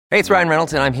Hey, it's Ryan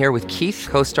Reynolds, and I'm here with Keith,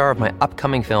 co-star of my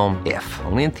upcoming film, If,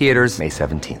 only in theaters May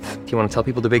 17th. Do you want to tell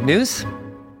people the big news?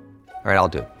 All right, I'll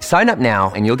do it. Sign up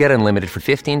now and you'll get unlimited for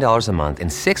 $15 a month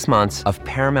and 6 months of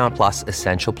Paramount Plus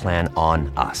Essential Plan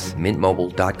on us.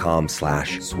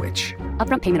 MintMobile.com/switch.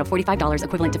 Upfront payment of $45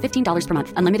 equivalent to $15 per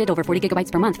month. Unlimited over 40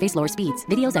 gigabytes per month. Face lower speeds.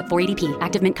 Videos at 480p.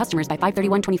 Active Mint customers by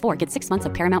 531.24 get 6 months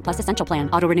of Paramount Plus Essential Plan.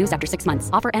 Auto renews after 6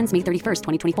 months. Offer ends May 31st,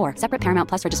 2024. Separate Paramount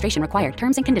Plus registration required.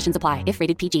 Terms and conditions apply if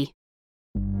rated PG.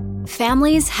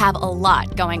 Families have a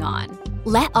lot going on.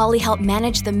 Let Ollie help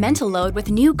manage the mental load with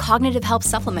new cognitive help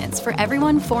supplements for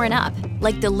everyone 4 and up,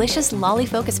 like delicious Lolly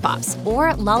Focus Pops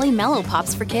or Lolly Mellow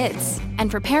Pops for kids.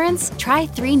 And for parents, try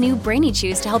 3 new Brainy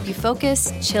Chews to help you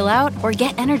focus, chill out, or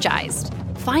get energized.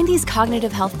 Find these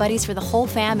cognitive health buddies for the whole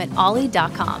fam at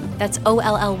ollie.com. That's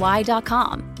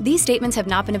OLLY.com. These statements have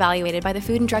not been evaluated by the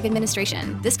Food and Drug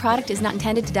Administration. This product is not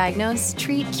intended to diagnose,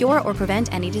 treat, cure, or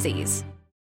prevent any disease.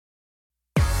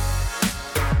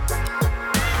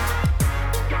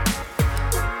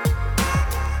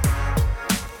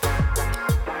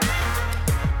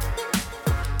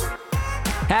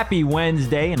 Happy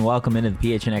Wednesday and welcome into the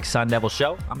PHNX Sun Devil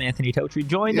Show. I'm Anthony Totri,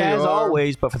 joined as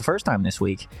always, but for the first time this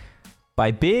week,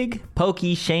 by big,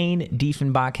 pokey Shane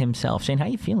Diefenbach himself. Shane, how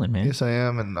you feeling, man? Yes, I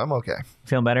am, and I'm okay.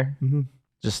 Feeling better? Mm-hmm.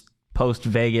 Just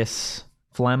post-Vegas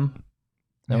phlegm?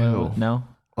 No?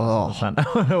 Oh. That's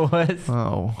not what it was?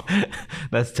 Oh.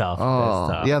 That's tough. Oh.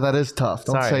 That's tough. Yeah, that is tough.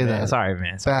 Don't say man. that. Sorry,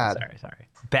 man. Sorry.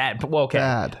 Bad. Well, okay.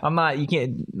 Bad. I'm not, you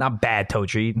can't, not bad,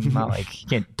 Totri. Not like, you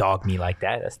can't dog me like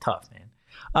that. That's tough, man.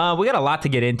 We got a lot to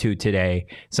get into today.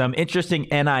 Some interesting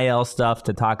NIL stuff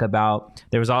to talk about.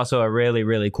 There was also a really,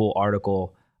 really cool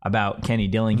article about Kenny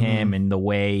Dillingham and the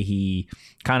way he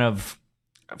kind of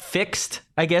fixed,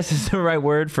 I guess is the right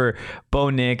word, for Bo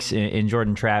Nix and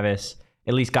Jordan Travis,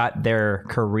 at least got their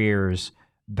careers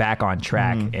back on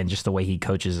track and just the way he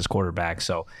coaches his quarterback.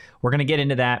 So we're going to get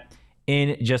into that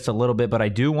in just a little bit, but I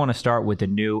do want to start with the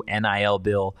new NIL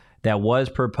bill that was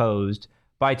proposed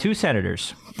by 2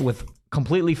 senators with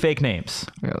completely fake names.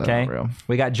 Yeah, okay, real.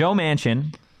 We got Joe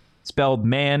Manchin, spelled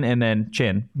man and then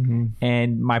chin,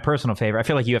 and my personal favorite. I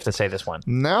feel like you have to say this one.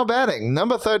 Now batting,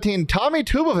 number 13, Tommy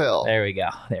Tuberville. There we go.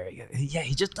 Yeah,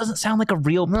 he just doesn't sound like a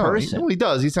real person. He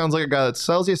does. He sounds like a guy that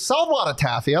sells you saltwater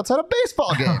taffy outside of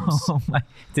baseball games. Oh my!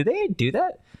 Did they do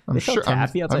that? I'm sure.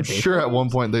 I'm sure at one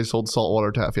point they sold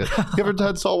saltwater taffy. You ever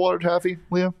had saltwater taffy,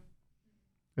 Leo?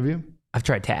 Have you? I've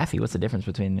tried taffy. What's the difference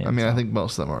between it? I mean, I think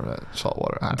most of them are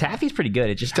saltwater. Taffy's pretty good.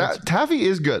 It just taffy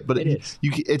is good, but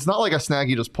it's not like a snack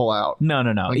you just pull out. No.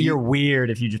 Like you're weird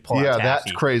if you just pull out taffy. Yeah, that's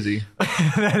crazy.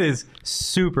 That is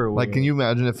super weird. Like, can you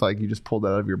imagine if you just pulled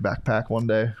that out of your backpack one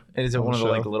day? Is it one of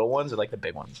the little ones or like the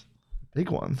big ones? Big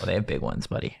ones. Well, they have big ones,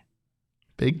 buddy.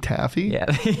 Big Taffy?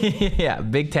 Yeah. Yeah,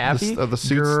 Big Taffy. The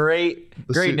suits, great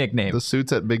nickname. The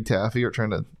suits at Big Taffy are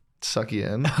trying to suck you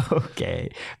in.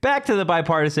 Okay. Back to the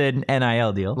bipartisan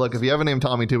NIL deal. Look, if you have a name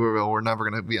Tommy Tuberville, we're never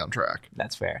going to be on track.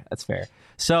 That's fair.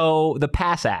 So the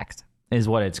PASS Act is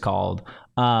what it's called.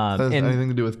 Has anything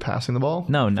to do with passing the ball?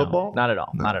 No, football? Not at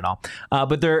all. No. Not at all.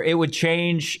 But it would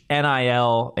change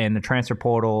NIL and the transfer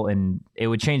portal, and it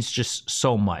would change just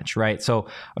so much, right? So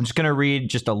I'm just going to read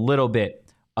just a little bit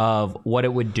of what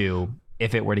it would do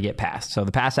if it were to get passed. So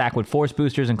the PASS Act would force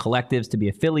boosters and collectives to be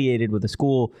affiliated with a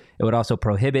school. It would also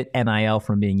prohibit NIL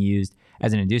from being used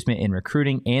as an inducement in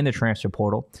recruiting and the transfer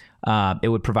portal. It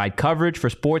would provide coverage for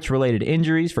sports-related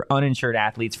injuries for uninsured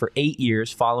athletes for 8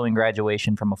 years following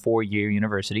graduation from a 4-year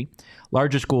university.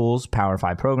 Larger schools, Power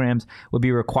 5 programs, would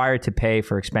be required to pay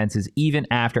for expenses even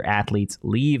after athletes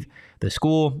leave the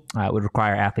school. It would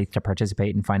require athletes to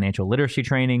participate in financial literacy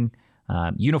training.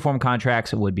 Uniform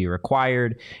contracts would be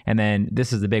required. And then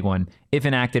this is the big one. If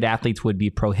enacted, athletes would be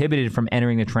prohibited from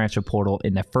entering the transfer portal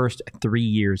in the first 3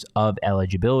 years of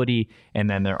eligibility. And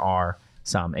then there are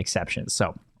some exceptions.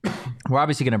 So we're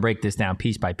obviously going to break this down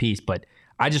piece by piece, but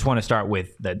I just want to start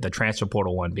with the transfer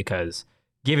portal one, because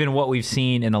given what we've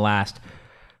seen in the last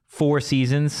 4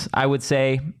 seasons, I would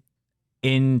say,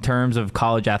 in terms of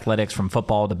college athletics, from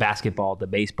football to basketball to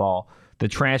baseball, the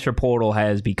transfer portal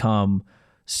has become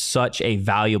such a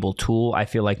valuable tool, I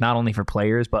feel like, not only for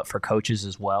players, but for coaches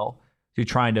as well, who are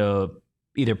trying to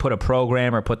either put a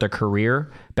program or put their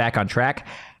career back on track.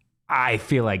 I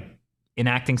feel like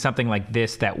enacting something like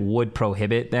this that would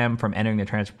prohibit them from entering the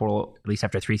transfer portal, at least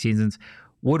after 3 seasons,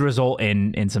 would result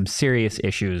in some serious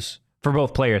issues for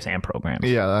both players and programs.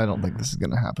 Yeah, I don't think this is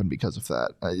going to happen because of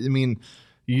that. I mean,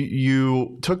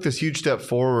 you took this huge step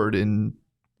forward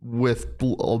with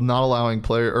not allowing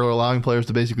players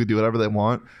to basically do whatever they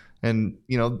want, and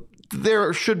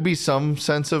there should be some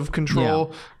sense of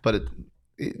control, but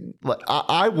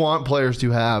I want players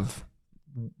to have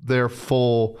their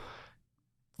full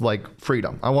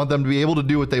freedom. I want them to be able to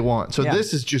do what they want. So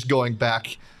this is just going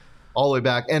back all the way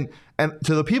back. And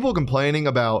to the people complaining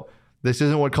about this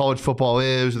isn't what college football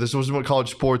is, or this isn't what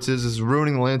college sports is, this is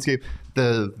ruining the landscape.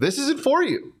 This isn't for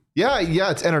you. Yeah,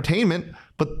 it's entertainment,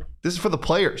 but this is for the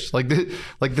players.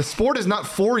 The sport is not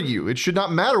for you. It should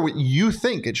not matter what you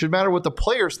think. It should matter what the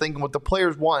players think and what the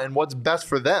players want and what's best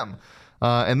for them.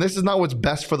 And this is not what's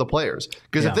best for the players.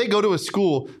 Because if they go to a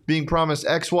school being promised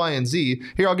X, Y, and Z,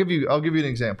 here I'll give you an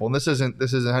example. And this isn't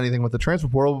anything with the transfer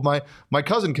portal. But my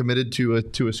cousin committed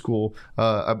to a school.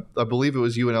 I believe it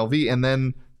was UNLV, and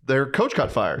then their coach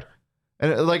got fired.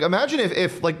 And imagine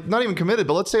if not even committed,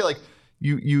 but let's say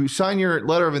you sign your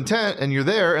letter of intent and you're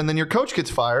there, and then your coach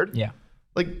gets fired. Yeah.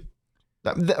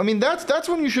 I mean, that's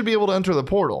when you should be able to enter the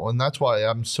portal, and that's why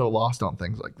I'm so lost on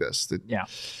things like this.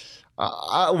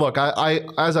 Look,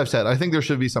 as I've said, I think there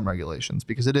should be some regulations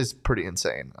because it is pretty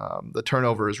insane. The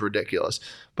turnover is ridiculous,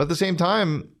 but at the same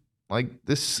time,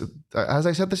 this, as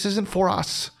I said, this isn't for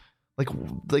us.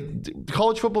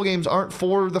 College football games aren't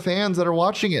for the fans that are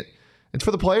watching it. It's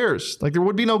for the players. There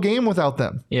would be no game without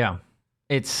them. Yeah,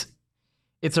 it's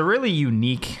a really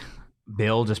unique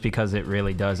bill just because it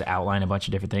really does outline a bunch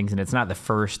of different things, and it's not the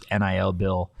first NIL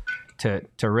bill to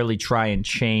really try and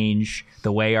change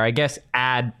the way, or I guess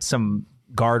add some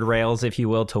guardrails, if you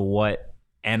will, to what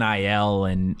NIL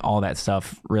and all that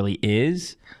stuff really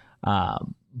is.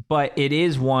 But it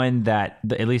is one that,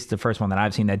 at least the first one that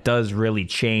I've seen, that does really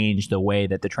change the way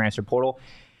that the transfer portal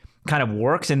kind of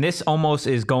works. And this almost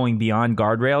is going beyond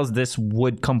guardrails. This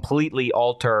would completely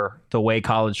alter the way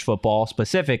college football,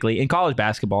 specifically in college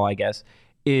basketball, I guess,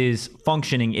 is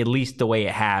functioning, at least the way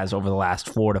it has over the last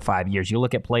 4 to 5 years. You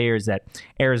look at players that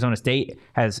Arizona State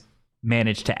has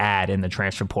managed to add in the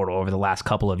transfer portal over the last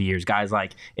couple of years. Guys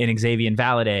like an Xavier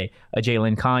Valade, a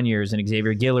Jalen Conyers, an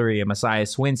Xavier Guillory, a Messiah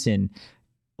Swinson,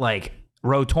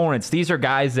 Ro Torrance. These are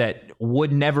guys that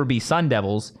would never be Sun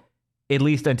Devils, at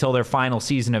least until their final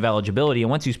season of eligibility.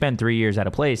 And once you spend 3 years at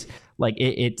a place,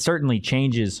 it certainly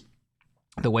changes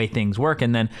the way things work.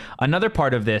 And then another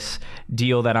part of this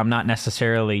deal that I'm not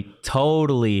necessarily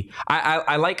totally,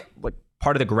 I like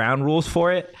part of the ground rules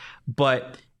for it,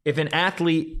 but if an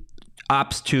athlete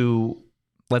opts to,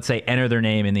 let's say, enter their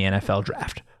name in the NFL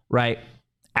draft, right,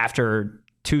 after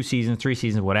 2 seasons, 3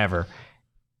 seasons, whatever,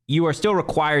 you are still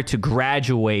required to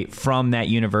graduate from that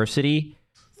university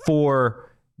for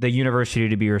the university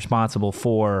to be responsible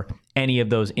for any of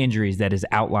those injuries that is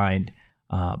outlined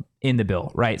in the bill,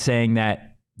 right? Saying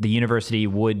that the university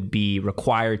would be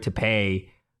required to pay,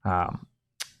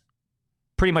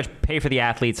 pretty much pay for the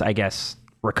athletes, I guess,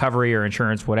 recovery or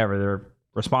insurance, whatever, they're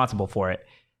responsible for it.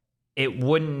 It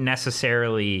wouldn't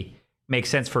necessarily make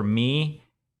sense for me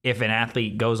if an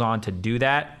athlete goes on to do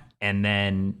that and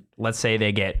then let's say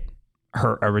they get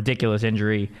hurt, a ridiculous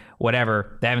injury,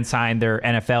 whatever, they haven't signed their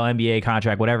NFL, NBA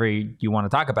contract, whatever you want to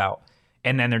talk about,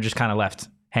 and then they're just kind of left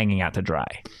hanging out to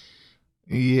dry.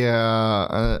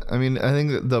 Yeah, I mean, I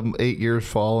think that the 8 years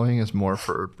following is more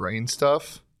for brain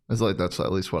stuff. It's that's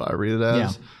at least what I read it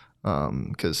as.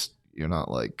 Because you're not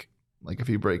if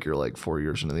you break your leg 4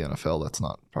 years into the NFL, that's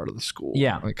not part of the school.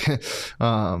 Yeah.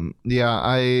 That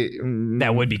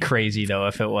would be crazy though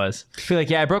if it was. I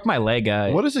feel I broke my leg.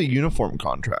 What is a uniform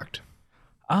contract?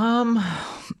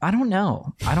 I don't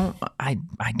know. I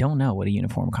don't know what a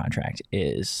uniform contract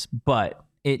is, but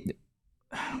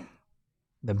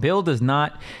the bill does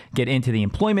not get into the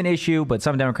employment issue, but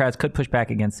some Democrats could push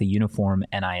back against the uniform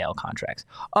NIL contracts.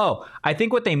 Oh, I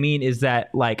think what they mean is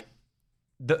that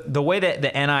the way that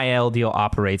the NIL deal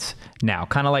operates now,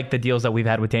 kind of like the deals that we've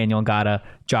had with Daniel Ngata,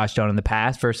 Josh Doan in the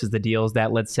past versus the deals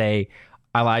that, let's say,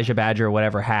 Elijah Badger or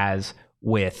whatever has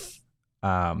with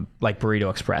Burrito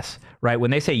Express, right?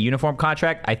 When they say uniform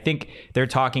contract, I think they're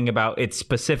talking about it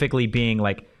specifically being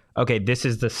okay, this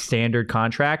is the standard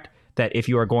contract that if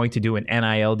you are going to do an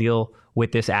NIL deal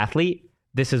with this athlete,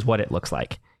 this is what it looks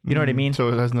like. You know what I mean? So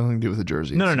it has nothing to do with the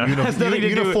jersey. No. It has nothing to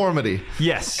do with uniformity.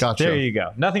 Yes. Gotcha. There you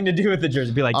go. Nothing to do with the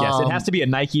jersey. Be yes, it has to be a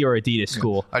Nike or Adidas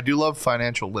school. I do love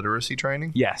financial literacy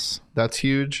training. Yes. That's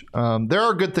huge. There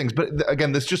are good things, but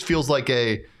again, this just feels like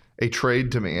a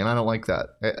trade to me, and I don't like that.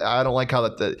 I don't like how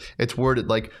that it's worded.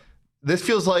 This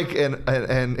feels like,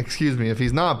 and excuse me if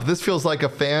he's not, but this feels like a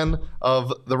fan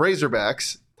of the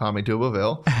Razorbacks, Tommy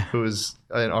Tuberville, who is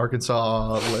an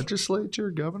Arkansas legislature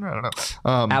governor. I don't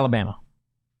know. Alabama.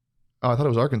 Oh, I thought it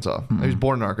was Arkansas. He was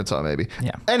born in Arkansas, maybe.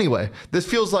 Yeah. Anyway, this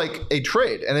feels like a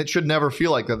trade, and it should never feel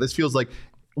like that. This feels like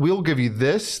we'll give you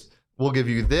this, we'll give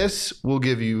you this, we'll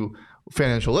give you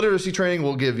financial literacy training.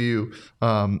 We'll give you,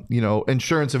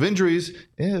 insurance of injuries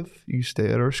if you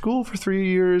stay at our school for 3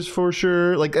 years for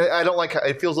sure. Like, I don't like,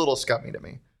 it feels a little scummy to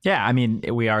me. Yeah. I mean,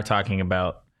 we are talking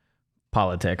about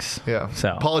politics. Yeah.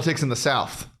 So politics in the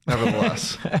South,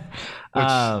 nevertheless.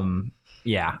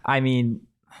 Yeah. I mean,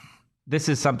 this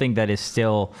is something that is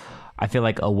still, I feel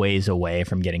like, a ways away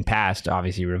from getting passed,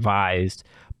 obviously revised,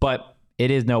 but it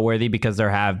is noteworthy because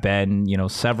there have been,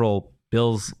 several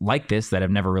bills like this that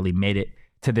have never really made it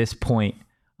to this point.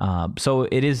 So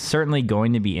it is certainly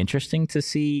going to be interesting to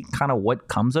see kind of what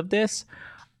comes of this.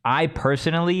 I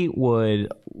personally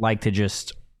would like to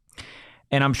just,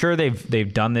 and I'm sure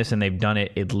they've done this and they've done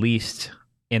it at least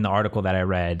in the article that I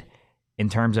read, in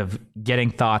terms of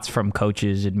getting thoughts from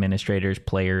coaches, administrators,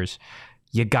 players.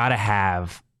 You gotta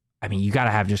have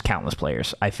just countless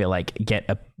players, I feel like,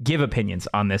 give opinions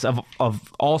on this of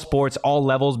all sports, all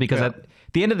levels, because at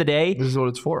the end of the day, this is what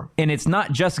it's for. And it's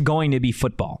not just going to be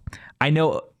football. I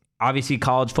know obviously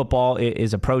college football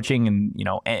is approaching, and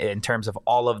in terms of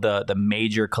all of the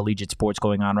major collegiate sports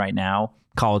going on right now,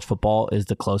 college football is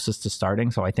the closest to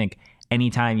starting. So I think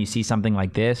anytime you see something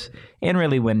like this, and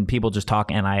really when people just talk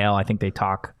NIL, I think they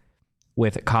talk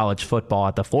with college football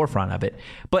at the forefront of it.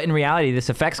 But in reality, this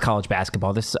affects college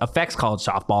basketball. This affects college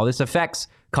softball. This affects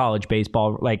college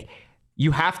baseball. Like,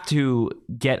 you have to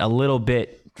get a little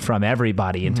bit from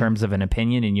everybody in terms of an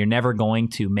opinion, and you're never going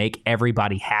to make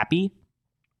everybody happy.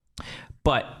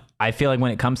 But I feel like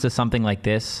when it comes to something like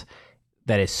this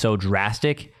that is so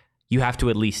drastic, you have to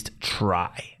at least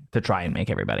try and make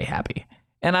everybody happy.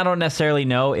 And I don't necessarily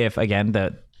know if, again,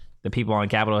 the people on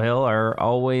Capitol Hill are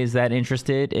always that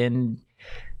interested in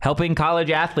helping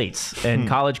college athletes and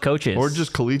college coaches. Or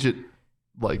just collegiate,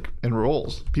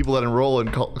 enrolls. People that enroll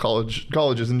in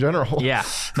colleges in general. Yeah.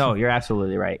 No, you're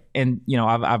absolutely right. And,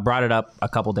 I've brought it up a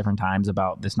couple different times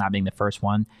about this not being the first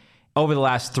one. Over the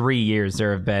last 3 years,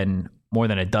 there have been more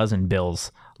than a dozen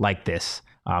bills like this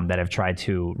that have tried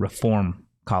to reform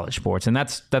college sports. And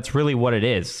that's really what it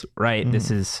is, right? This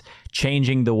is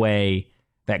changing the way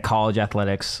that college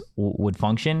athletics would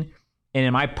function. And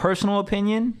in my personal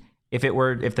opinion, if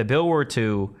the bill were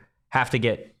to have to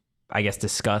get, I guess,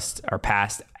 discussed or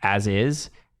passed as is,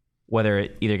 whether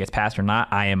it either gets passed or not,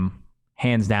 I am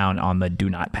hands down on the do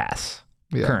not pass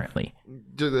currently.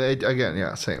 Again,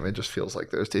 yeah, same. It just feels like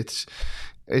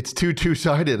it's too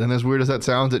two-sided. And as weird as that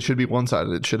sounds, it should be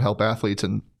one-sided. It should help athletes,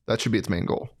 and that should be its main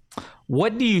goal.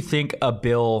 What do you think a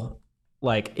bill,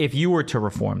 if you were to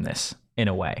reform this in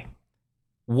a way,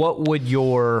 what would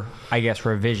your, I guess,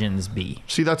 revisions be?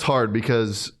 See, that's hard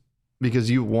because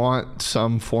you want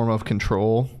some form of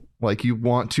control. Like, you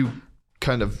want to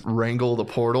kind of wrangle the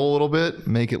portal a little bit,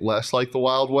 make it less like the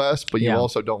Wild West, but you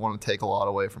also don't want to take a lot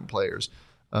away from players.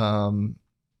 I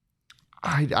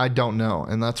don't know.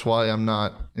 And that's why I'm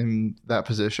not in that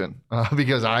position,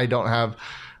 because I don't have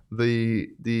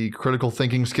the critical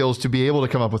thinking skills to be able to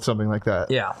come up with something like that.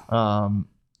 Yeah.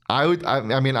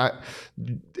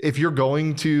 If you're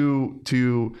going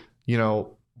to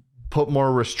put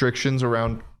more restrictions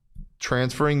around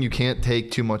transferring, you can't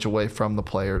take too much away from the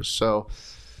players. So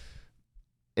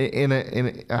I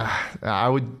don't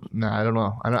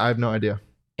know. I have no idea.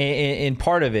 In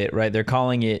part of it, right, they're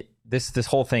calling it, this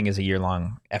whole thing is a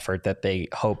year-long effort that they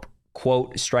hope,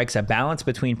 quote, strikes a balance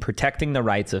between protecting the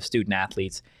rights of student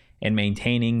athletes and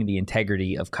maintaining the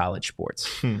integrity of college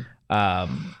sports. I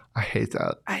hate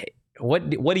that. What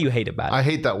do you hate about it? I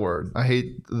hate that word. I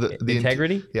hate the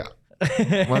integrity. Yeah.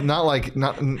 Well,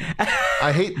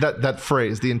 I hate that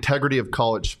phrase, the integrity of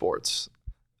college sports.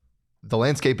 The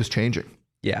landscape is changing.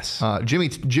 Yes. Jimmy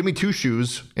Two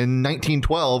Shoes in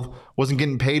 1912 wasn't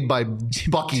getting paid by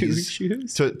Buc-ee's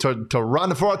to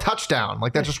run for a touchdown.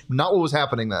 Like, that's just not what was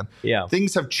happening then. Yeah.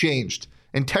 Things have changed.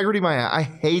 Integrity, I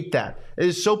hate that. It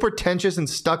is so pretentious and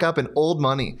stuck up and old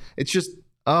money. It's just,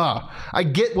 I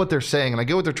get what they're saying and I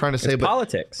get what they're trying to say. It's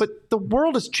politics. But the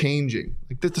world is changing.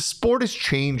 Like, the sport is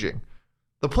changing.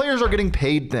 The players are getting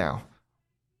paid now.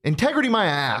 Integrity, my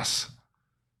ass.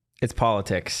 It's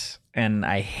politics. And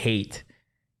I hate.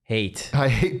 I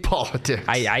hate politics.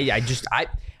 I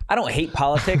don't hate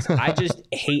politics. I just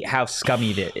hate how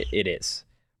scummy it is.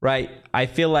 Right? I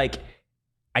feel like,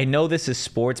 I know this is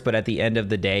sports, but at the end of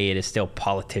the day, it is still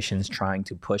politicians trying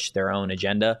to push their own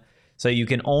agenda. So you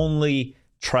can only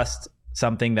trust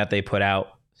something that they put out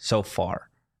so far,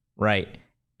 right?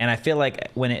 And I feel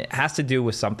like when it has to do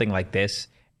with something like this,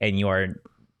 and you are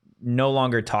no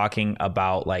longer talking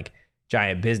about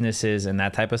giant businesses and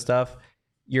that type of stuff,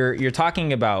 you're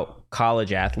talking about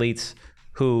college athletes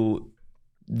who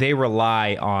they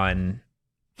rely on,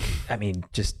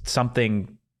 just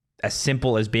something as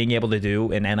simple as being able to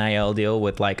do an NIL deal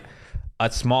with like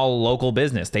a small local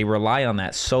business. They rely on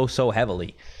that so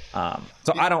heavily.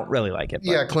 So I don't really like it.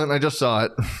 But. Yeah, Clinton, I just saw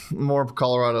it. More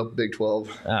Colorado Big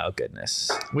 12. Oh,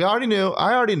 goodness. We already knew.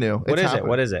 I already knew. What is it?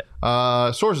 What is it?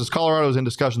 Sources, Colorado is in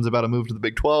discussions about a move to the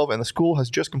Big 12, and the school has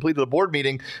just completed a board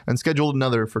meeting and scheduled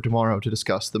another for tomorrow to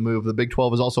discuss the move. The Big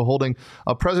 12 is also holding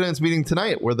a president's meeting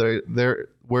tonight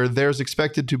where there's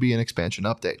expected to be an expansion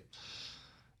update.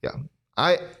 Yeah.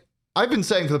 I've been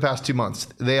saying for the past 2 months,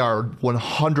 they are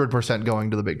 100% going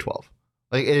to the Big 12.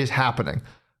 Like, it is happening.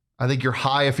 I think you're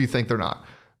high if you think they're not.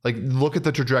 Like, look at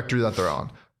the trajectory that they're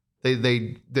on.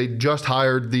 They just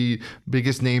hired the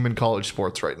biggest name in college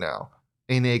sports right now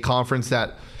in a conference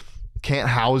that can't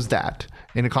house that,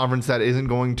 in a conference that isn't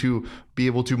going to be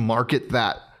able to market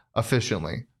that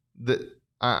efficiently.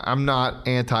 I'm not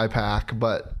anti-Pac,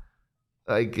 but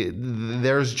like,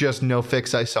 there's just no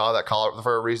fix I saw that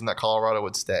for a reason that Colorado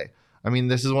would stay. I mean,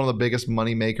 this is one of the biggest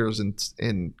money makers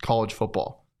in college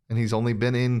football, and he's only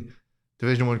been in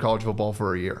Division I college football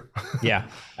for a year. Yeah,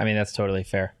 I mean, that's totally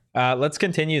fair. Let's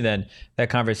continue then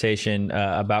that conversation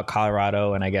about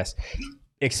Colorado and I guess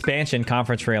expansion,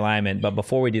 conference realignment. But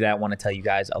before we do that, I want to tell you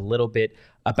guys a little bit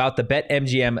about the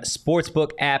BetMGM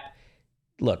Sportsbook app.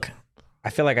 Look, I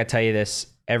feel like I tell you this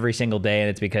every single day, and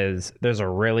it's because there's a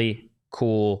really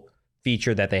cool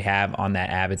feature that they have on that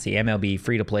app. It's the MLB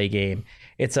free-to-play game.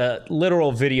 It's a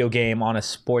literal video game on a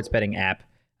sports betting app.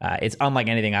 It's unlike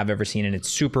anything I've ever seen, and it's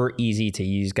super easy to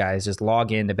use, guys. Just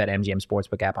log in to BetMGM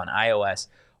Sportsbook app on iOS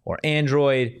or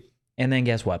Android, and then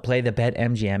guess what? Play the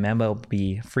BetMGM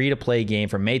MLB free-to-play game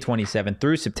from May 27th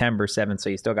through September 7th, so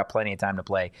you still got plenty of time to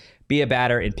play. Be a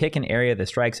batter and pick an area of the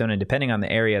strike zone, and depending on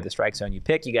the area of the strike zone you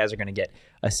pick, you guys are going to get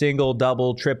a single,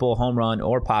 double, triple, home run,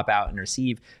 or pop out and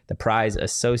receive the prize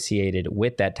associated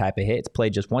with that type of hit. It's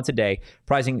played just once a day.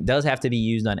 Pricing does have to be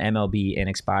used on MLB and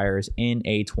expires in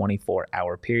a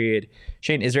 24-hour period.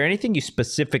 Shane, is there anything you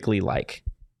specifically like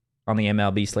on the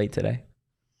MLB slate today?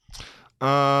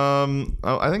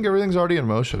 I think everything's already in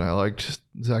motion. I liked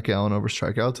Zach Gallen over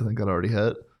strikeouts. I think that already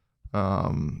hit.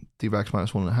 D-backs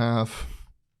 -1.5.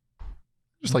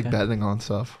 Just like betting on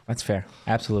stuff. That's fair.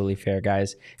 Absolutely fair,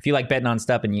 guys. If you like betting on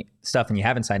stuff and you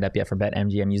haven't signed up yet for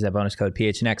BetMGM, use that bonus code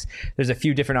PHNX. There's a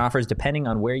few different offers depending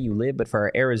on where you live, but for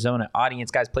our Arizona audience,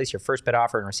 guys, place your first bet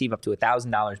offer and receive up to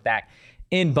 $1,000 back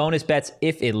in bonus bets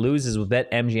if it loses with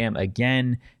BetMGM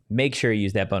again. Make sure you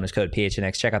use that bonus code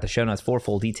PHNX. Check out the show notes for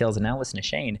full details. And now listen to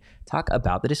Shane talk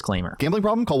about the disclaimer. Gambling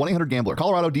problem? Call 1-800-GAMBLER.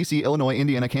 Colorado, D.C., Illinois,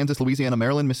 Indiana, Kansas, Louisiana,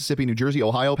 Maryland, Mississippi, New Jersey,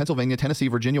 Ohio, Pennsylvania, Tennessee,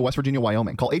 Virginia, West Virginia,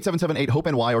 Wyoming. Call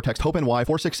 877-8-HOPE-NY or text HOPE-NY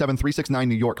 467-369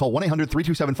 New York. Call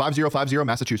 1-800-327-5050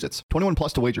 Massachusetts. 21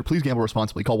 plus to wager. Please gamble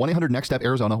responsibly. Call 1-800-NEXT-STEP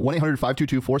Arizona.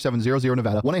 1-800-522-4700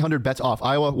 Nevada. 1-800-BETS-OFF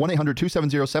Iowa.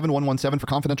 1-800-270-7117 for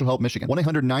confidential help Michigan.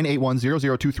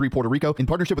 1-800-981-0023 Puerto Rico. In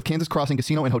partnership with Kansas Crossing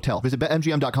Casino and Hotel. Visit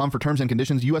BetMGM.com for terms and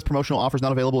conditions. U.S. promotional offers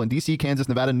not available in D.C., Kansas,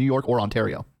 Nevada, New York, or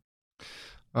Ontario.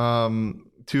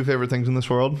 Two favorite things in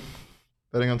this world: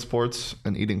 betting on sports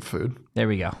and eating food. There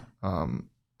we go.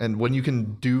 And when you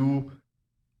can do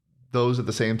those at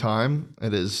the same time,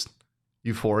 it is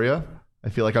euphoria. I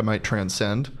feel like I might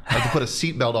transcend. I have to put a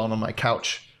seatbelt on my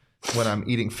couch when I'm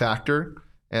eating Factor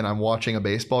and I'm watching a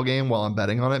baseball game while I'm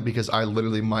betting on it, because I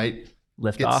literally might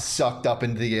get sucked up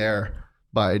into the air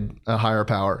by a higher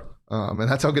power. And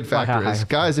that's how good Factor is.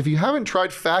 Guys, if you haven't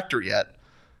tried Factor yet,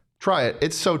 try it.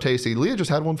 It's so tasty. Leah just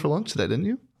had one for lunch today, didn't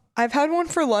you? I've had one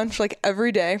for lunch like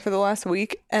every day for the last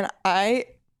week, and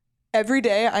every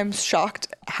day I'm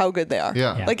shocked how good they are.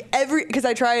 Yeah. Like because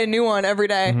I try a new one every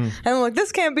day, and I'm like,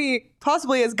 this can't be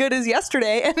possibly as good as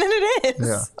yesterday, and then it is.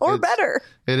 Yeah. Or better.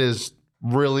 It is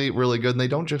really, really good. And they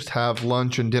don't just have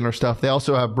lunch and dinner stuff. They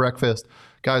also have breakfast.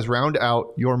 Guys, round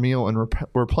out your meal and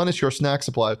replenish your snack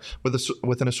supply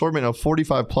with an assortment of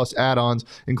 45 plus add-ons,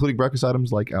 including breakfast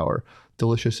items like our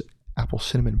delicious apple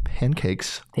cinnamon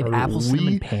pancakes. They have apple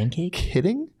cinnamon pancakes?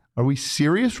 Kidding? Are we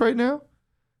serious right now?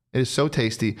 It is so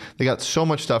tasty. They got so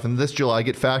much stuff. And this July,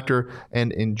 get Factor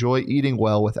and enjoy eating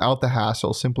well without the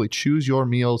hassle. Simply choose your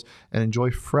meals and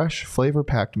enjoy fresh,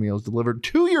 flavor-packed meals delivered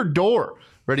to your door.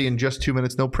 Ready in just 2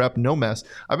 minutes. No prep, no mess.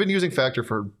 I've been using Factor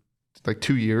for like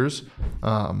 2 years.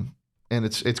 And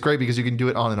it's great because you can do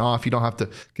it on and off. You don't have to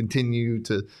continue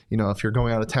to, if you're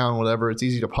going out of town, whatever, it's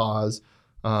easy to pause.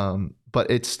 But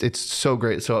it's so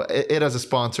great. So it as a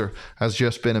sponsor has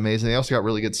just been amazing. They also got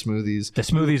really good smoothies. The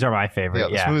smoothies are my favorite.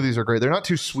 Yeah, the smoothies are great. They're not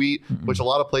too sweet, which a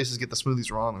lot of places get the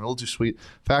smoothies wrong. They're a little too sweet.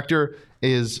 Factor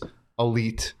is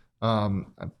elite. I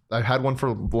had one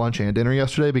for lunch and dinner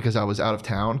yesterday because I was out of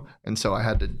town. And so I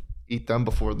had to eat them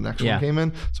before the next one came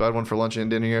in. So I had one for lunch and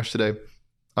dinner yesterday.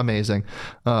 amazing.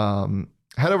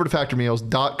 Head over to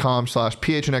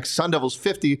factormeals.com/PHNX Sun Devils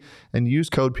 50 and use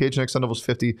code PHNX Sun Devils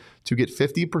 50 to get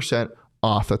 50%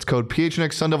 off. That's code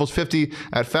PHNX Sun Devils 50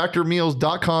 at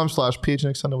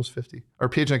factormeals.com/PHNX Sun Devils 50 or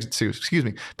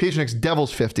PHNX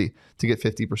Devils 50 to get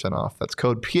 50% off. That's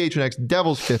code PHNX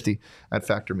Devils 50 at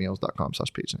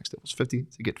factormeals.com/PHNX Devils 50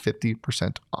 to get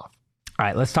 50% off. All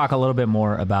right, let's talk a little bit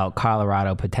more about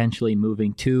Colorado potentially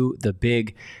moving to the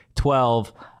Big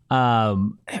 12.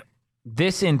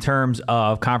 This, in terms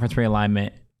of conference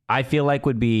realignment, I feel like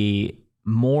would be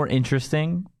more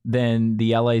interesting than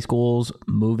the LA schools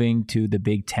moving to the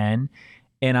Big 10.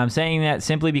 And I'm saying that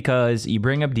simply because you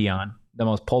bring up Deion, the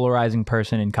most polarizing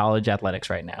person in college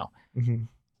athletics right now. Mm-hmm.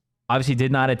 Obviously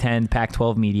did not attend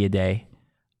Pac-12 Media Day.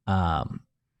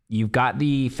 You've got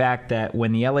the fact that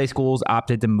when the LA schools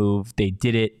opted to move, they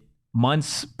did it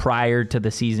months prior to the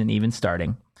season even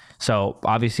starting. So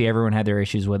obviously everyone had their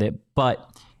issues with it, but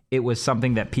it was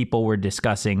something that people were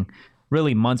discussing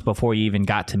really months before you even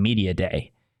got to Media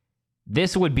Day.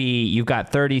 This would be, you've got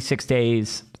 36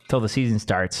 days till the season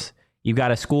starts. You've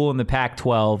got a school in the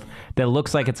Pac-12 that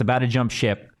looks like it's about to jump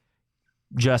ship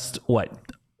just,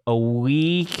 a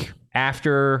week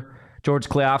after George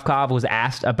Kliavkoff was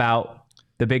asked about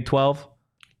the Big 12?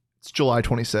 It's July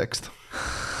 26th.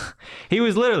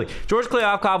 George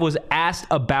Kliavkoff was asked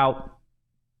about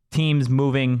teams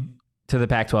moving to the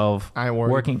Pac-12. I ain't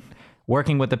worried.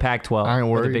 Working with the Pac-12. I ain't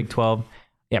worried. Or the Big 12.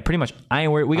 Yeah, pretty much. I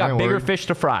ain't worried. We got bigger fish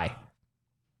to fry.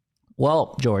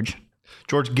 Well, George,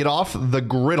 get off the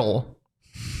griddle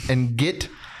and get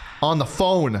on the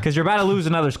phone. Because you're about to lose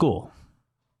another school.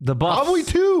 The Buffs. Probably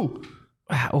 2.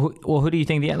 Well, who do you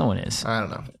think the other one is? I don't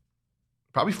know.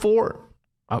 Probably 4.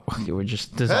 Oh, we're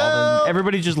just dissolving.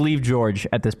 Everybody just leave George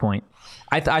at this point.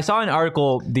 I saw an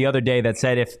article the other day that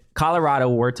said if Colorado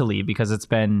were to leave, because it's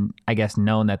been, I guess,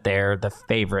 known that they're the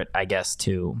favorite, I guess,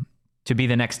 to be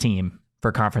the next team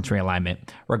for conference realignment,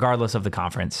 regardless of the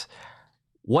conference,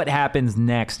 what happens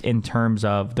next in terms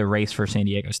of the race for San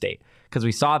Diego State? Because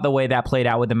we saw the way that played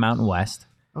out with the Mountain West.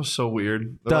 That was so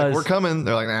weird. They're like, we're coming.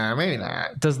 They're like, nah, maybe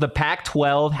not. Does the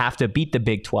Pac-12 have to beat the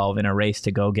Big 12 in a race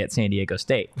to go get San Diego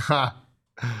State? Ha.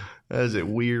 That is a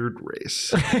weird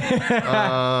race.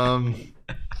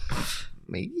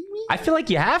 Maybe. I feel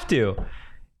like you have to.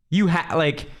 You have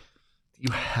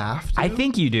to? I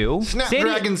think you do.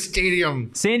 Snapdragon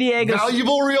Stadium. San Diego.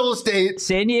 Valuable real estate.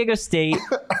 San Diego State.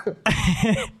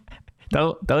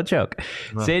 Don't choke.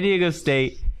 No. San Diego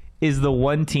State is the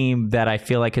one team that I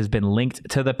feel like has been linked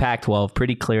to the Pac-12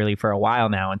 pretty clearly for a while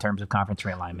now in terms of conference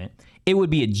realignment. It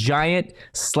would be a giant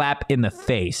slap in the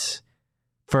face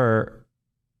for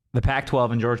the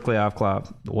Pac-12 and George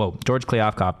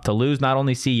Kliavkoff to lose not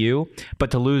only CU, but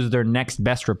to lose their next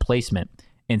best replacement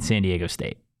in San Diego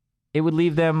State. It would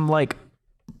leave them like,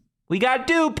 we got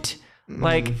duped.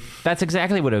 Like, that's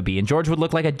exactly what it would be. And George would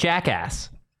look like a jackass.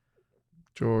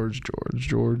 George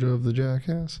of the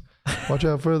jackass. Watch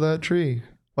out for that tree.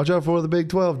 Watch out for the Big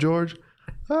 12, George.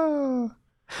 Yeah,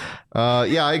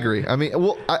 I agree. I mean,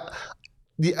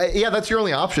 yeah, that's your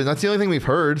only option. That's the only thing we've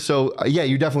heard. So, yeah,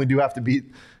 you definitely do have to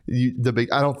beat the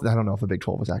Big. I don't know if the Big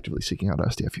 12 was actively seeking out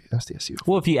SDSU.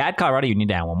 Well, if you add Colorado, you need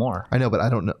to add one more. I know, but I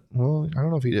don't know. Well, I don't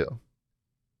know if you do.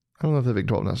 I don't know if the Big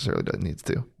 12 necessarily needs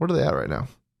to. Where are they at right now?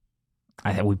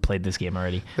 I think we played this game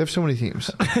already. They have so many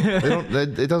teams.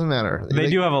 It doesn't matter.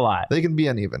 They do have a lot. They can be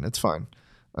uneven. It's fine.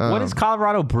 What does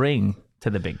Colorado bring to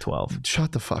the Big 12?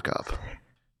 Shut the fuck up.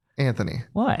 Anthony.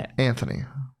 What? Anthony.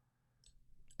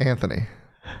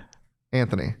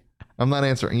 I'm not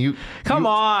answering. You Come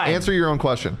on. Answer your own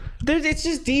question. It's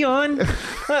just Deion.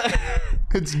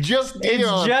 It's just Deion.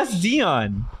 It's just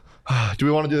Deion. Do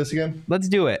we want to do this again? Let's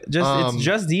do it. It's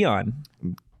just Deion.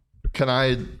 Can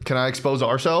I expose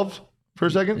ourselves for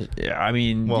a second? Yeah, I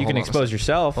mean, you can expose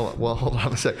yourself. Hold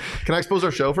on a sec. Can I expose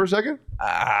our show for a second?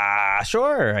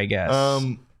 Sure, I guess.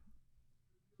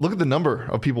 Look at the number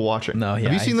of people watching. No, yeah,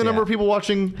 have you seen the number of people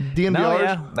watching DNVRs? No,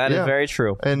 yeah, that is very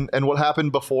true. And what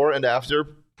happened before and after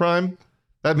Prime?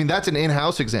 I mean, that's an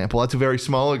in-house example. That's a very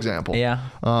small example. Yeah.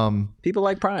 People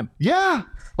like Prime. Yeah,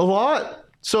 a lot.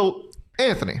 So,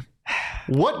 Anthony,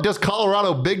 what does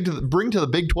Colorado bring to the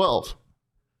Big 12?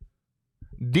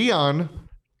 Deion,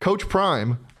 Coach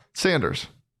Prime, Sanders.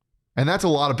 And that's a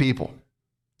lot of people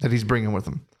that he's bringing with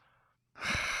him.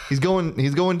 He's going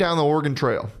down the Oregon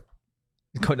Trail.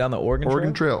 Go down the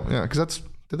Oregon Trail? Yeah, because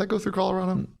did that go through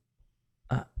Colorado?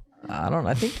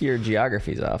 I think your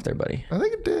geography's off there, buddy. I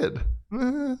think it did.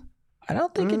 I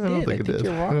don't think it did. I think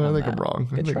you're wrong. I think I'm wrong.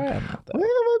 Good try on that, though. I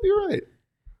think I might be right.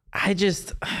 I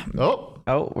just. Oh,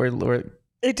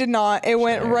 it did not. It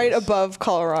went right above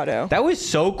Colorado. That was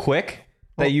so quick.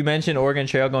 that you mentioned Oregon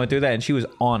Trail going through that, and she was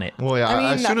on it. Well, yeah. I mean,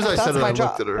 as soon as I said it, I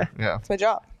looked at her. Yeah. That's my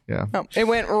job. Yeah. No, it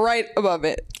went right above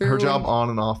it. Her job on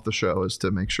and off the show is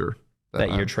to make sure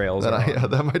that your trails are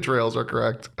that my trails are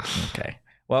correct. Okay.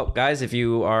 Well, guys, if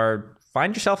you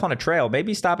find yourself on a trail,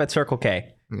 maybe stop at Circle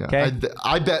K. Yeah. Okay.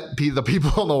 I bet the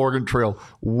people on the Oregon Trail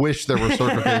wish there were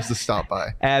Circle K's to stop by.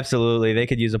 Absolutely. They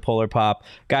could use a Polar Pop.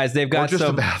 Guys, they've got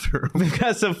a bathroom. They've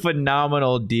got some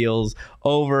phenomenal deals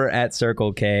over at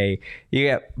Circle K. You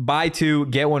get buy 2,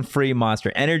 get 1 free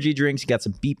Monster Energy drinks. You got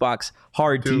some Beatbox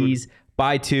hard teas.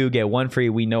 Buy 2, get 1 free.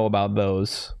 We know about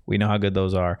those. We know how good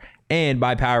those are. And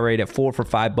buy Powerade at 4 for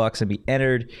 $5 and be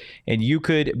entered. And you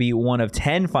could be one of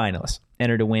 10 finalists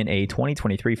entered to win a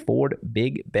 2023 Ford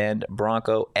Big Bend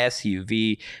Bronco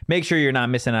SUV. Make sure you're not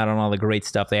missing out on all the great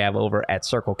stuff they have over at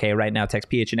Circle K. Right now, text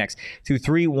PHNX to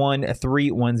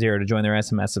 31310 to join their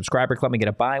SMS subscriber club and get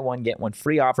a buy 1, get 1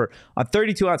 free offer on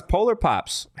 32-ounce Polar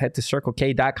Pops. Head to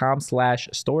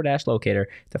circlek.com/store-locator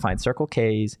to find Circle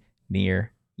K's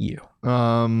near you.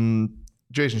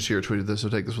 Jason Shear tweeted this, so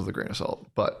take this with a grain of salt.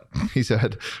 But he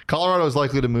said, Colorado is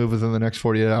likely to move within the next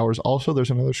 48 hours. Also,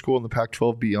 there's another school in the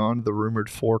Pac-12 beyond the rumored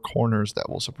 4 corners that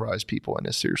will surprise people and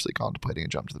is seriously contemplating a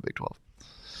jump to the Big 12.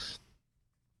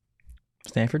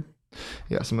 Stanford?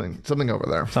 Yeah, something over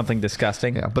there. Something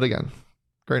disgusting. Yeah, but again,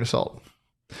 grain of salt.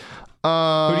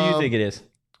 Who do you think it is?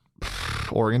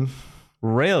 Oregon.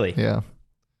 Really? Yeah.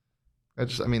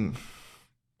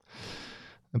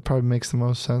 It probably makes the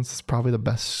most sense. It's probably the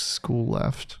best school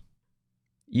left.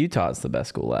 Utah's the best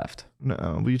school left.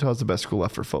 No, but Utah's the best school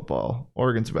left for football.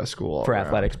 Oregon's the best school all for around.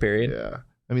 Athletics, period. Yeah.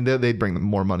 I mean, they'd bring them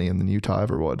more money in than Utah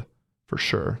ever would, for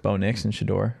sure. Bo Nix and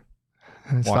Shedeur.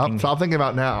 Stop thinking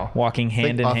about now. Walking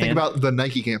hand in hand. Think about the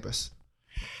Nike campus.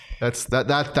 That's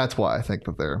why I think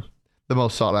that they're the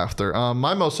most sought after.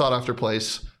 My most sought after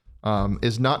place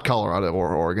is not Colorado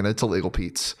or Oregon. It's Illegal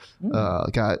Pete's.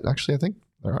 Actually, I think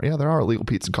there are Illegal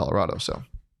Pete's in Colorado. So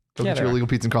go get your Illegal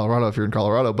Pete's in Colorado if you're in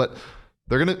Colorado. But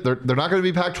they're not going to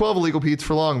be Pac-12 Illegal Pete's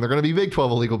for long. They're going to be Big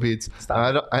 12 Illegal Pete's.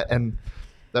 And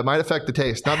that might affect the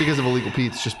taste, not because of Illegal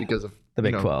Pete's, just because of the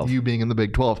Big 12. You being in the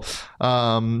Big 12.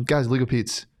 Guys, Illegal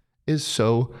Pete's is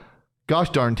so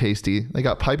gosh darn tasty. They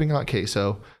got piping hot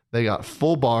queso. They got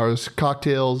full bars,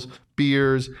 cocktails,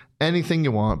 beers, anything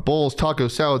you want. Bowls,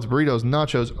 tacos, salads, burritos,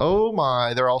 nachos. Oh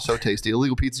my, they're all so tasty.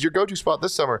 Illegal Pete's is your go-to spot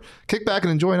this summer. Kick back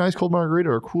and enjoy an ice cold margarita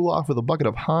or cool off with a bucket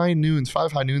of high noons,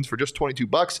 5 high noons for just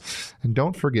 $22. And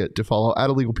don't forget to follow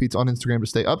 @Illegal Pete's on Instagram to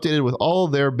stay updated with all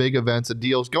of their big events and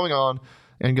deals going on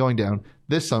and going down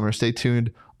this summer. Stay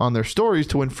tuned on their stories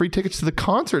to win free tickets to the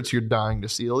concerts you're dying to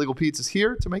see. Illegal Pete's is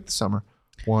here to make the summer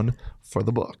one for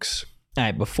the books. All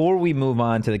right, before we move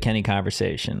on to the Kenny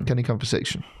conversation. Do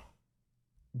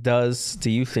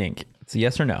you think, it's a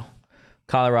yes or no,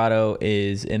 Colorado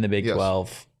is in the Big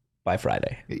 12 by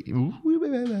Friday?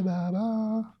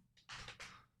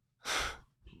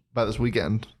 By this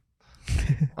weekend.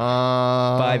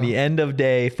 By the end of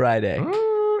day Friday.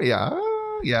 Yeah.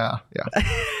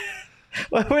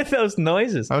 What were those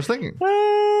noises? I was thinking.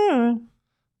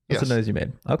 What's the noise you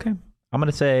made? Okay. I'm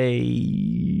going to say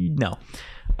no.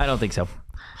 I don't think so.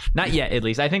 Not yet, at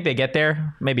least. I think they get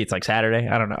there. Maybe it's like Saturday.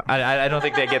 I don't know. I don't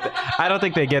think they get there. I don't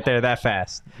think they get there that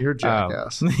fast. You're a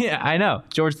jackass. Yeah, I know.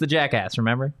 George the Jackass,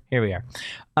 remember? Here we are.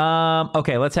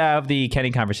 Okay, let's have the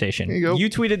Kenny conversation. Here you go. You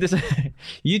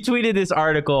tweeted this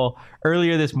article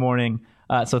earlier this morning.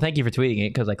 So thank you for tweeting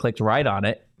it because I clicked right on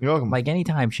it. You're welcome. Like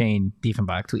anytime Shane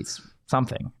Diefenbach tweets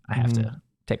something, I have to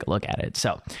take a look at it.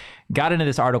 So got into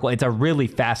this article. It's a really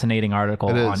fascinating article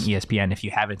on ESPN if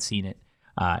you haven't seen it.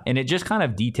 And it just kind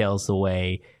of details the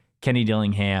way Kenny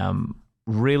Dillingham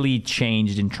really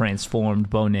changed and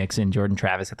transformed Bo Nix and Jordan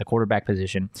Travis at the quarterback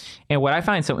position. And what I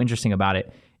find so interesting about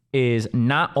it is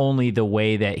not only the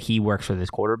way that he works with his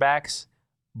quarterbacks,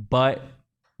 but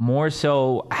more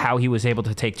so how he was able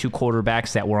to take 2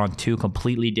 quarterbacks that were on 2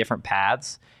 completely different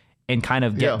paths and kind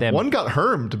of get them. One got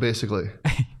hermed, basically.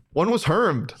 One was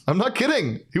hermed. I'm not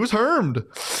kidding. He was hermed.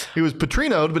 He was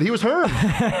Petrino'd, but he was hermed.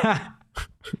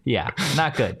 Yeah,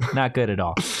 not good. Not good at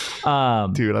all.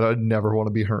 Dude, I'd never want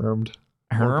to be hermed.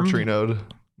 Hermed? Or Petrino'd.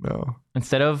 No.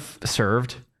 Instead of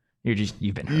served,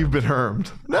 you've been hermed. You've been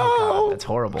hermed. No. Oh, God, that's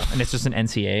horrible. And it's just an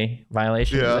NCAA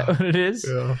violation. Yeah. Is that what it is?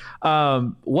 Yeah.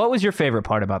 What was your favorite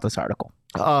part about this article?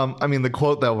 I mean, the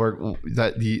quote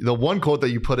the one quote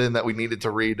that you put in that we needed to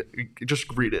read, just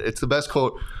read it. It's the best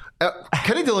quote.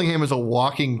 Kenny Dillingham is a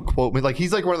walking quote. Like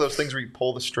he's like one of those things where you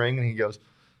pull the string and he goes,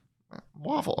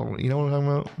 waffle. You know what I'm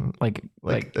talking about?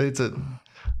 Like it's a,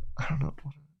 I don't know.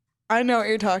 I know what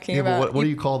you're talking about. But what do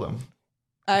you call them?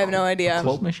 I have no idea.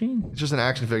 Quote machine? It's just an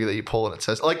action figure that you pull and it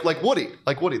says like Woody.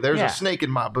 There's Yeah. a snake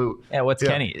in my boot. Yeah, what's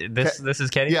Kenny? This is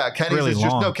Kenny? Yeah, Kenny's really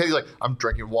long. Kenny's like, I'm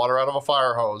drinking water out of a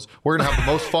fire hose. We're gonna have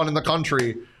the most fun in the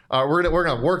country. We're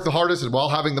gonna work the hardest while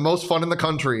having the most fun in the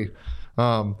country.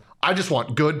 I just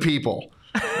want good people.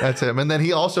 That's him. And then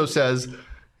he also says,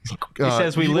 he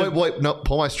says we live. Wait, no,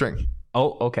 pull my string.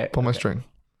 Oh, okay. Pull my string.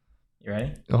 You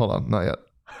ready? Hold on, not yet.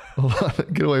 Hold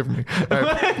on, get away from me. All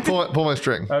right, pull my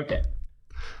string. Okay.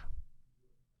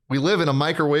 We live in a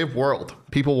microwave world.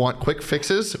 People want quick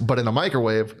fixes, but in a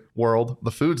microwave world,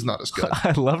 the food's not as good.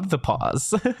 I loved the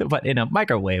pause, but in a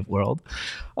microwave world,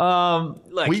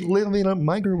 We live in a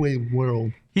microwave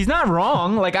world. he's not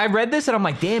wrong. Like I read this and I'm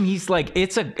like, damn, he's like,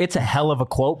 it's a hell of a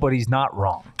quote, but he's not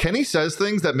wrong. Kenny says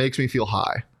things that makes me feel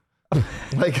high.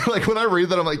 like when I read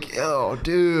that, I'm like, yo,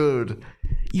 dude,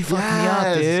 You fucked me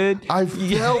up, dude. I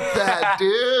felt that,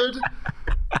 dude.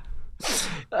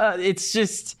 It's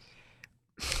just.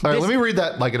 All right, let me read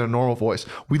that like in a normal voice.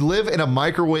 We live in a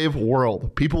microwave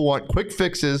world. People want quick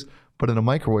fixes, but in a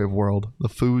microwave world, the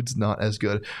food's not as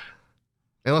good.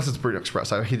 Unless it's Burrito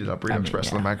Express. I heated up Burrito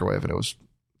Express in the microwave, and it was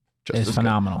just as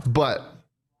phenomenal. good. But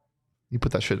you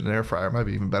put that shit in an air fryer, it might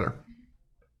be even better.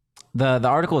 The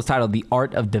article is titled "The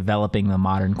Art of Developing the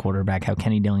Modern Quarterback: How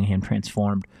Kenny Dillingham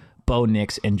Transformed Bo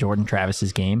Nix and Jordan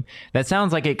Travis's Game." That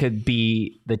sounds like it could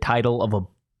be the title of a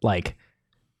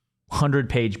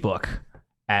 100-page book.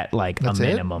 At That's a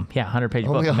minimum. it? Yeah, 100-page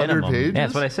book. Only 100 minimum. pages? Yeah,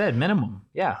 that's what I said. Minimum.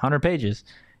 Yeah, 100 pages.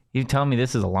 You telling me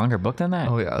this is a longer book than that?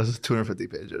 Oh, yeah. This is 250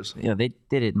 pages. Yeah, they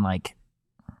did it in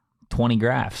 20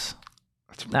 graphs.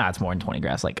 Nah, it's more than 20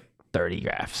 graphs, 30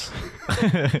 graphs.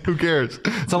 Who cares?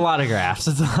 It's a lot of graphs.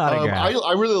 It's a lot of graphs.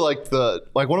 I really liked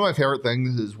one of my favorite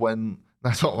things is when,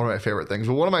 that's not one of my favorite things,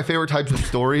 but one of my favorite types of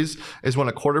stories is when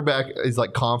a quarterback is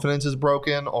confidence is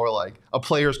broken or a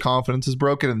player's confidence is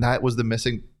broken, and that was the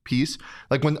missing piece.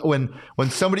 When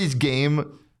somebody's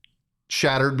game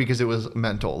shattered because it was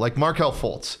mental, like Markelle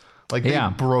Fultz, they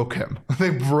broke him. They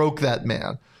broke that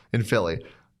man in Philly.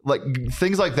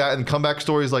 Things like that and comeback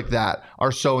stories like that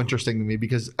are so interesting to me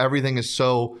because everything is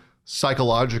so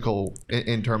psychological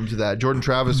in terms of that. Jordan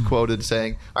Travis quoted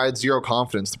saying, I had zero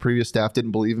confidence. The previous staff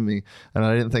didn't believe in me, and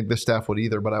I didn't think this staff would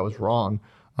either, but I was wrong.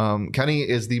 Kenny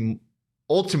is the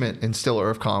ultimate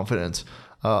instiller of confidence.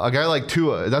 A guy like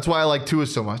Tua, that's why I like Tua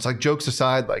so much. Jokes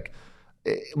aside,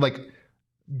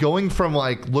 going from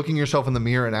looking yourself in the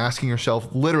mirror and asking yourself,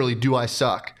 literally, do I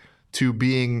suck, to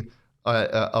being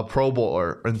a Pro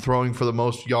Bowler and throwing for the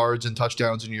most yards and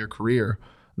touchdowns in your career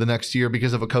the next year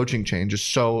because of a coaching change is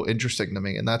so interesting to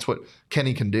me. And that's what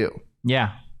Kenny can do.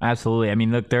 Yeah, absolutely. I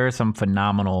mean, look, there are some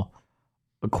phenomenal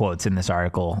quotes in this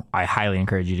article. I highly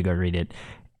encourage you to go read it.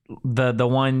 The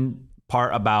one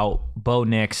part about Bo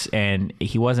Nix, and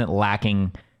he wasn't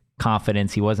lacking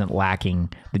confidence. He wasn't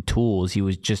lacking the tools. He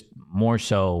was just more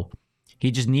so, he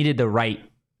just needed the right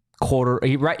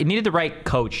he needed the right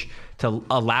coach to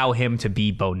allow him to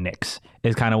be Bo Nix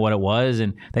is kind of what it was.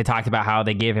 And they talked about how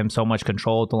they gave him so much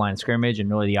control at the line of scrimmage and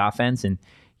really the offense. And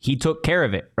he took care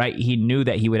of it, right? He knew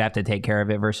that he would have to take care of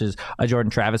it versus a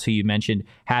Jordan Travis, who you mentioned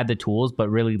had the tools, but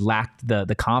really lacked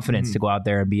the confidence to go out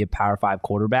there and be a Power 5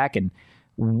 quarterback. And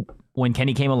when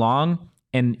Kenny came along,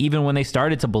 and even when they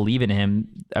started to believe in him,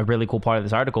 a really cool part of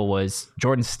this article was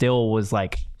Jordan still was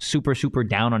super, super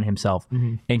down on himself.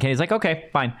 And Kenny's like, okay,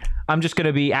 fine. I'm just going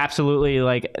to be absolutely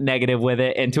negative with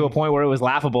it. And to a point where it was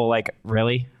laughable,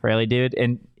 really, dude?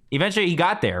 And eventually he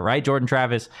got there, right? Jordan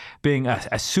Travis being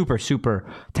a super, super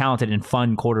talented and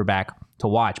fun quarterback to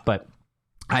watch. But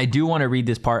I do want to read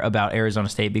this part about Arizona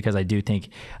State because I do think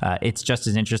it's just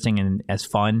as interesting and as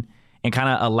fun, and kind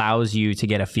of allows you to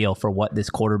get a feel for what this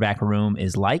quarterback room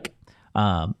is like.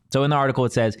 So in the article,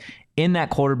 it says, in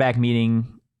that quarterback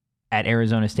meeting at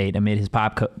Arizona State, amid his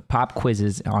pop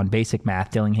quizzes on basic math,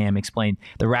 Dillingham explained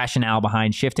the rationale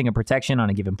behind shifting a protection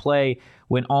on a given play,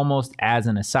 when almost as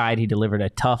an aside, he delivered a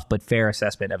tough but fair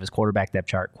assessment of his quarterback depth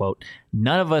chart. Quote,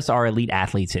 none of us are elite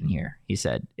athletes in here, he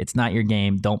said. It's not your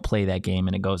game. Don't play that game.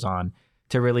 And it goes on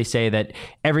to really say that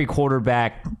every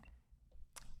quarterback,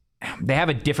 they have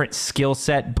a different skill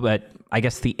set, but I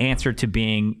guess the answer to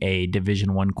being a Division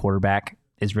I quarterback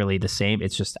is really the same.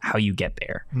 It's just how you get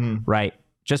there, right?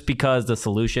 Just because the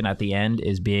solution at the end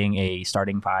is being a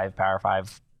starting Power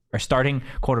 5, or starting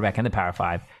quarterback in the Power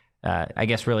 5, I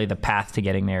guess really the path to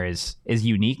getting there is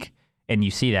unique. And you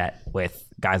see that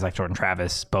with guys like Jordan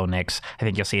Travis, Bo Nix. I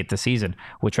think you'll see it this season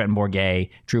with Trenton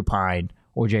Bourguet, Drew Pine,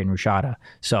 or Jaden Rashada.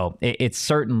 So it's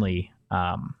certainly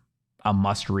a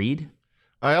must read.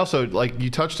 I also you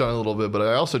touched on it a little bit, but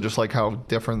I also just like how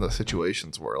different the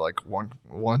situations were.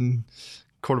 One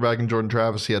quarterback in Jordan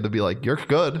Travis, he had to be like, "You're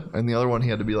good," and the other one he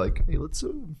had to be like, "Hey, let's.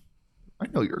 I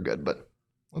know you're good, but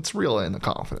let's reel in the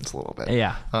confidence a little bit."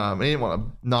 Yeah. And he didn't want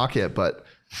to knock it, but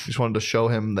just wanted to show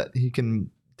him that he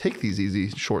can take these easy,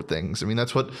 short things. I mean,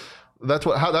 that's how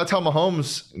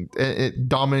Mahomes it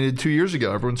dominated 2 years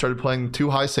ago. Everyone started playing too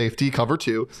high safety, cover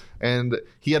two, and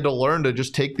he had to learn to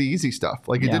just take the easy stuff.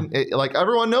 Like like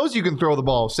everyone knows you can throw the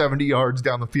ball 70 yards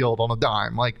down the field on a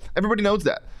dime. Like everybody knows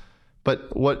that.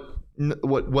 But what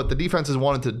the defenses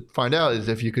wanted to find out is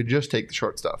if you could just take the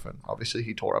short stuff, and obviously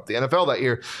he tore up the NFL that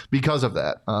year because of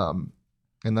that.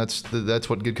 And that's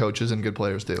what good coaches and good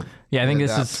players do. Yeah, I think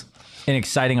this is an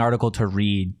exciting article to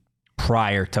read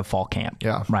prior to fall camp.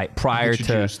 Yeah, right. Prior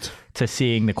to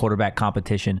seeing the quarterback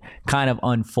competition kind of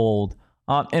unfold.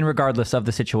 And regardless of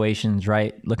the situations,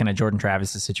 right? Looking at Jordan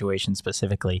Travis's situation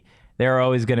specifically, there are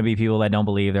always going to be people that don't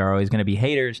believe. There are always going to be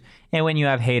haters. And when you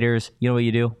have haters, you know what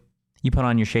you do? You put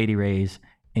on your Shady Rays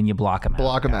and you block them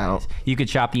out. You could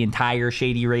shop the entire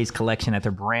Shady Rays collection at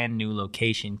their brand new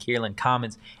location, Kierland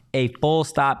Commons, a full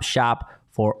stop shop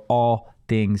for all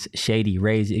things Shady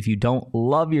Rays. If you don't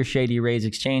love your Shady Rays,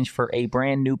 exchange for a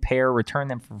brand new pair, return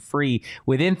them for free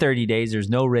within 30 days. There's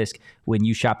no risk when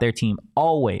you shop. Their team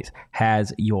always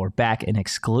has your back, and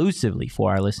exclusively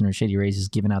for our listeners, Shady Rays is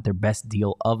giving out their best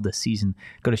deal of the season.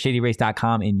 Go to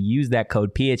shadyrays.com and use that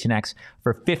code PHNX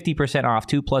for 50% off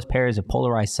 2+ pairs of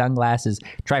polarized sunglasses.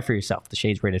 Try for yourself. The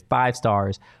shades rated 5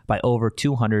 stars by over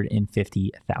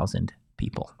 250,000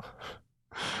 people.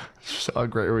 A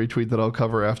great retweet that I'll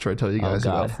cover after I tell you guys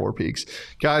about Four Peaks.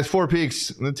 Guys, Four Peaks,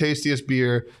 the tastiest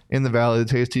beer in the valley, the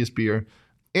tastiest beer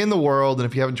in the world. And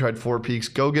if you haven't tried Four Peaks,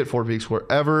 go get Four Peaks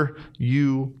wherever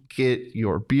you get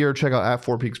your beer. Check out at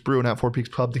Four Peaks Brew and at Four Peaks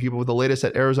Pub to keep up with the latest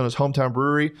at Arizona's hometown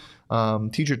brewery.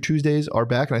 Teacher Tuesdays are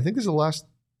back, and I think this is the last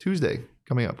Tuesday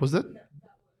coming up. Was that?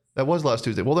 That was last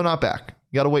Tuesday. Well, they're not back.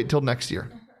 You got to wait till next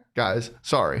year. Guys,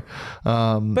 sorry.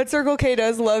 But Circle K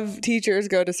does love teachers.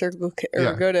 Go to Circle K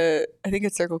or go to, I think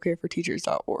it's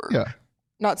circlekforteachers.org. Yeah.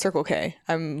 Not Circle K.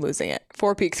 I'm losing it.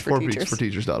 Four Peaks for Teachers.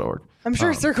 Fourpeaksforteachers.org. I'm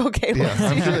sure Circle K Yeah,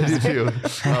 I'm sure they do too.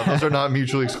 Those are not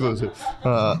mutually exclusive.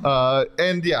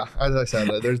 And yeah, as I said,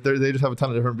 they just have a ton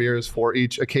of different beers for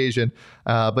each occasion.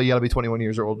 But you got to be 21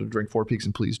 years old to drink Four Peaks,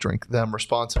 and please drink them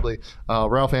responsibly.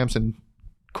 Ralph Hampson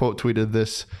quote tweeted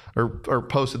this or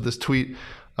posted this tweet.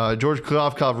 George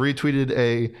Kliavkoff retweeted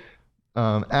a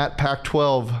at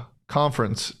Pac-12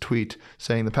 conference tweet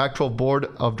saying the Pac-12 board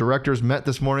of directors met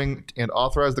this morning and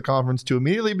authorized the conference to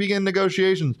immediately begin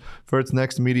negotiations for its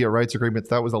next media rights agreements.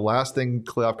 That was the last thing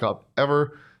Kliavkoff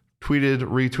ever tweeted,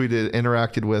 retweeted,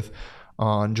 interacted with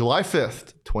on July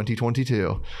 5th,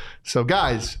 2022. So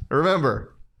guys,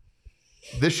 remember,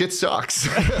 this shit sucks.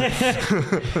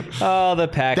 Oh, the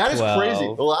Pac-12. That is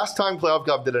crazy. The last time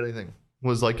Kliavkoff did anything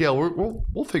was like, yeah,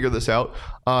 we'll figure this out.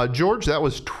 George, that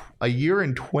was a year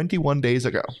and 21 days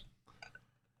ago.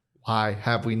 Why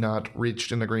have we not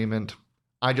reached an agreement?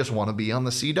 I just want to be on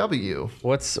the CW.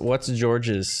 What's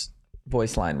George's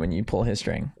voice line when you pull his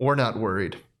string? We're not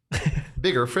worried.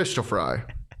 Bigger fish to fry.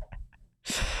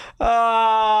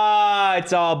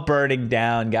 It's all burning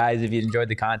down. Guys, if you enjoyed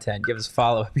the content, give us a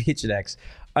follow at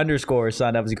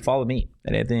PHNX_sign up. You can follow me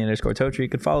at Anthony_Totri. You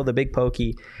can follow the Big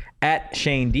Pokey at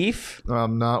Shane Deef.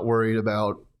 I'm not worried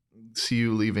about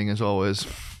CU leaving as always.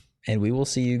 And we will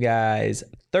see you guys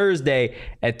Thursday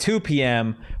at 2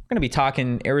 p.m. We're going to be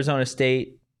talking Arizona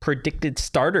State predicted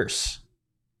starters.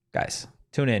 Guys,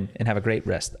 tune in and have a great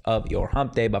rest of your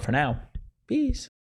hump day. But for now, peace.